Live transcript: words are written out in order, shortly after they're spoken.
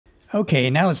Okay,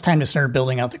 now it's time to start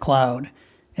building out the cloud.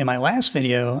 In my last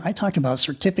video, I talked about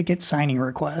certificate signing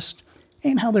requests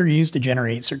and how they're used to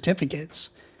generate certificates.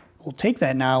 We'll take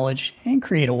that knowledge and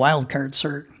create a wildcard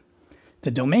cert.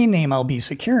 The domain name I'll be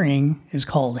securing is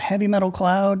called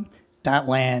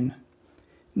heavymetalcloud.lan.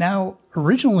 Now,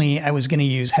 originally I was going to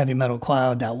use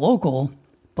heavymetalcloud.local,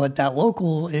 but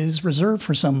 .local is reserved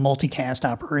for some multicast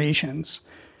operations.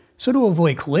 So to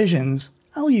avoid collisions,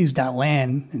 I'll use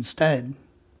 .lan instead.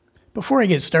 Before I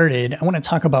get started, I want to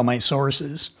talk about my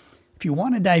sources. If you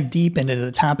want to dive deep into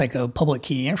the topic of public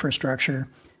key infrastructure,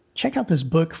 check out this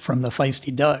book from the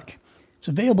Feisty Duck. It's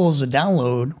available as a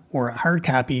download or a hard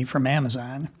copy from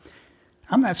Amazon.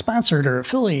 I'm not sponsored or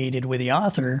affiliated with the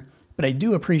author, but I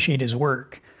do appreciate his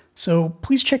work, so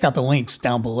please check out the links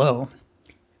down below.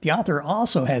 The author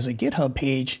also has a GitHub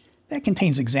page that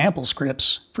contains example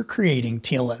scripts for creating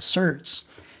TLS certs,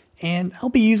 and I'll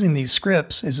be using these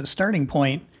scripts as a starting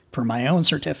point for my own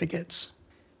certificates.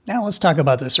 Now let's talk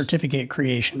about the certificate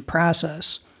creation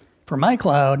process. For my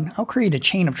cloud, I'll create a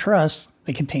chain of trust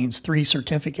that contains 3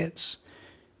 certificates.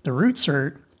 The root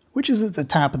cert, which is at the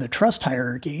top of the trust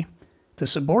hierarchy, the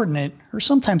subordinate, or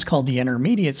sometimes called the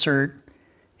intermediate cert,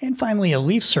 and finally a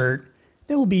leaf cert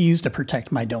that will be used to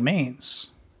protect my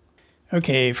domains.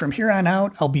 Okay, from here on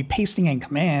out, I'll be pasting in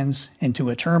commands into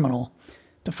a terminal.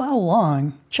 To follow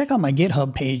along, check out my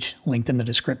GitHub page linked in the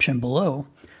description below.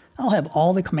 I'll have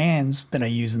all the commands that I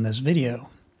use in this video.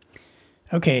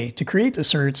 Okay, to create the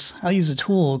certs, I'll use a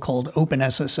tool called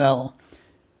OpenSSL.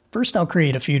 First, I'll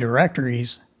create a few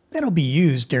directories that'll be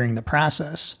used during the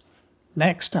process.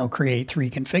 Next, I'll create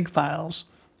 3 config files,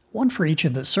 one for each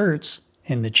of the certs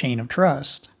in the chain of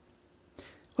trust.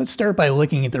 Let's start by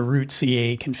looking at the root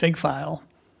CA config file.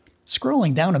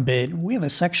 Scrolling down a bit, we have a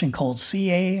section called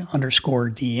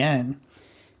CA_DN.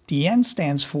 DN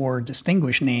stands for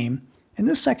distinguished name, and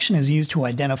this section is used to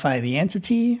identify the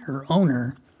entity or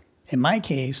owner. In my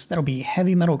case, that'll be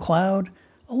Heavy Metal Cloud,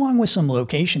 along with some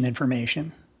location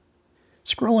information.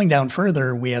 Scrolling down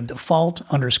further, we have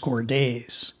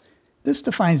default_days. This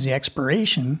defines the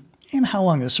expiration and how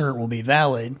long the cert will be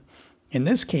valid. In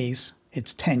this case,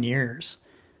 it's 10 years.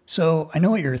 So I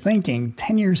know what you're thinking,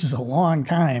 10 years is a long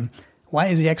time. Why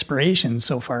is the expiration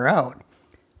so far out?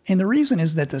 And the reason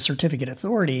is that the certificate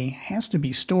authority has to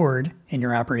be stored in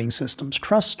your operating system's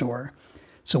trust store.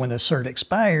 So when the cert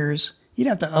expires, you'd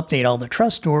have to update all the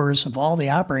trust stores of all the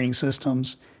operating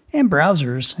systems and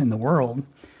browsers in the world,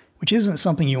 which isn't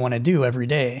something you want to do every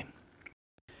day.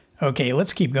 Okay,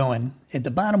 let's keep going. At the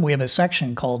bottom we have a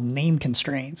section called Name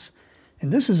Constraints,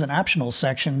 and this is an optional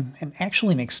section and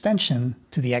actually an extension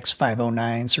to the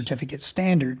X509 certificate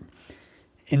standard.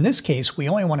 In this case, we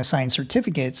only want to assign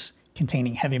certificates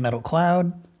containing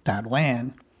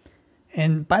heavymetalcloud.lan.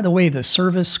 And by the way, the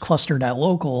service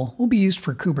cluster.local will be used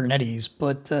for Kubernetes,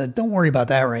 but don't worry about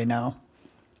that right now.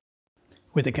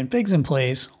 With the configs in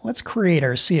place, let's create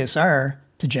our CSR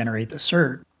to generate the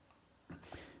cert.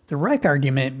 The rec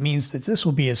argument means that this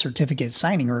will be a certificate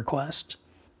signing request.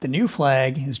 The new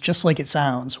flag is just like it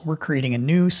sounds. We're creating a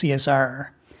new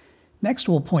CSR. Next,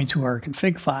 we'll point to our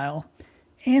config file,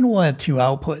 and we'll have 2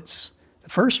 outputs. The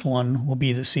first one will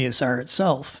be the CSR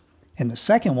itself, and the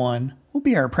second one will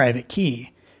be our private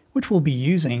key, which we'll be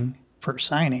using for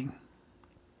signing.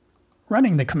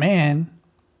 Running the command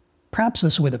prompts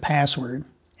us with a password,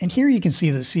 and here you can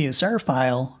see the CSR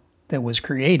file that was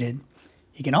created.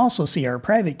 You can also see our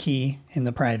private key in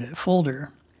the private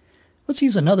folder. Let's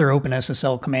use another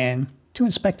OpenSSL command to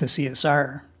inspect the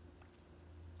CSR.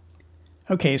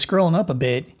 Okay, scrolling up a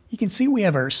bit, you can see we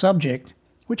have our subject,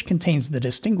 which contains the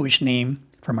distinguished name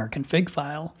from our config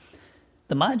file.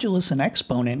 The modulus and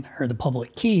exponent are the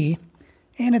public key,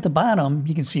 and at the bottom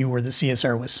you can see where the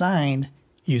CSR was signed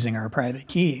using our private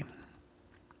key.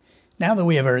 Now that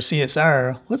we have our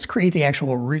CSR, let's create the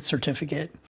actual root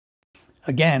certificate.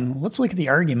 Again, let's look at the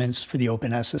arguments for the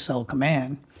OpenSSL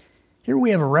command. Here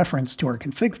we have a reference to our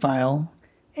config file,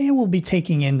 and we'll be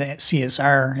taking in the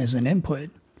CSR as an input.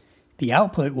 The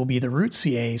output will be the root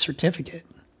CA certificate.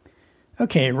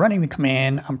 Okay, running the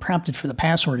command, I'm prompted for the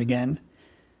password again.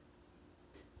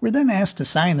 We're then asked to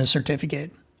sign the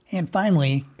certificate, and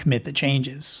finally, commit the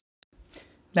changes.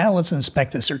 Now let's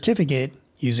inspect the certificate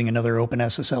using another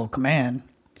OpenSSL command.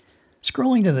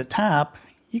 Scrolling to the top,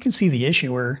 you can see the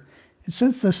issuer, and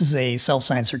since this is a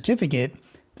self-signed certificate,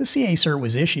 the CA cert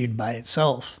was issued by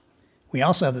itself. We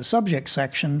also have the subject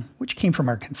section, which came from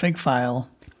our config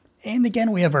file, and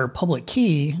again we have our public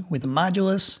key with the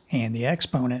modulus and the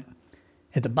exponent.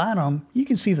 At the bottom, you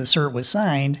can see the cert was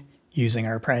signed using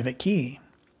our private key.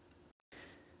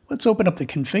 Let's open up the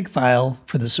config file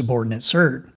for the subordinate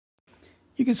cert.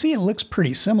 You can see it looks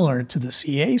pretty similar to the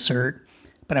CA cert,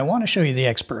 but I want to show you the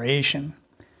expiration.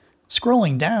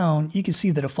 Scrolling down, you can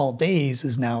see the default days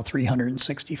is now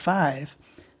 365.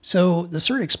 So the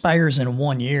cert expires in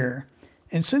 1 year.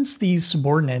 And since these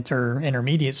subordinate or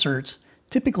intermediate certs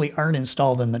typically aren't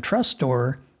installed in the trust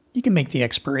store, you can make the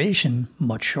expiration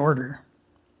much shorter.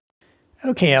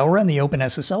 Okay, I'll run the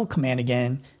OpenSSL command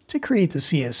again to create the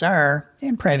CSR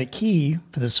and private key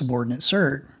for the subordinate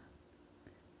cert.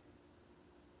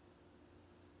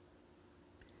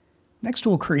 Next,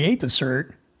 we'll create the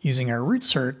cert using our root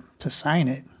cert to sign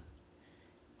it.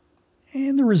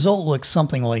 And the result looks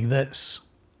something like this.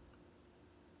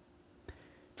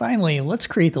 Finally, let's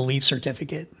create the Leaf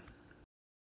certificate.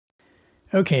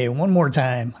 Okay, one more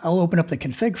time, I'll open up the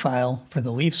config file for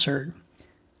the Leaf cert.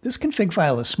 This config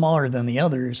file is smaller than the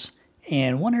others,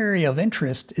 and one area of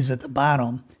interest is at the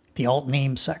bottom, the alt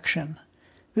name section.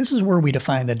 This is where we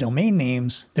define the domain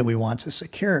names that we want to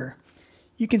secure.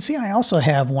 You can see I also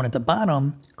have one at the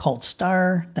bottom called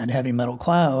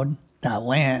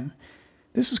star.heavymetalcloud.lan.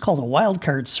 This is called a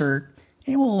wildcard cert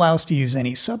and will allow us to use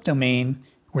any subdomain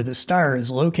where the star is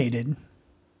located.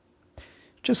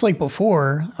 Just like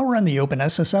before, I'll run the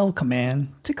OpenSSL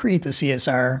command to create the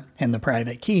CSR and the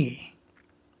private key.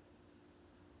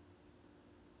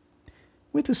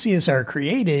 With the CSR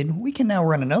created, we can now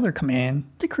run another command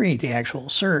to create the actual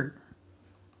cert.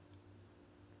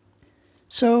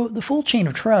 So the full chain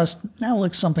of trust now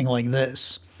looks something like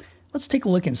this. Let's take a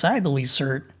look inside the Leaf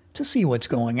cert to see what's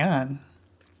going on.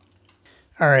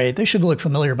 Alright, this should look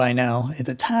familiar by now. At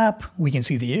the top, we can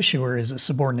see the issuer is a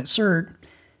subordinate cert,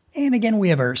 and again we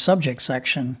have our subject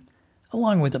section,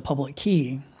 along with the public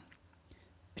key.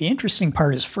 The interesting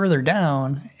part is further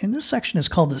down, and this section is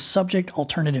called the Subject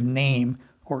Alternative Name,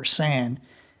 or SAN.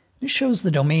 It shows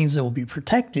the domains that will be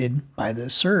protected by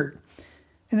this cert.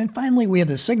 And then finally we have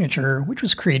the signature, which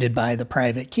was created by the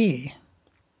private key.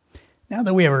 Now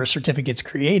that we have our certificates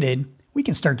created, we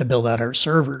can start to build out our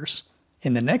servers.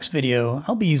 In the next video,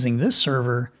 I'll be using this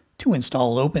server to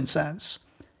install OPNSense.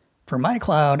 For my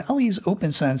cloud, I'll use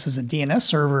OPNSense as a DNS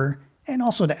server and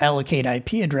also to allocate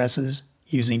IP addresses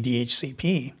using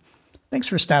DHCP. Thanks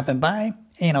for stopping by,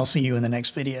 and I'll see you in the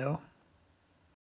next video.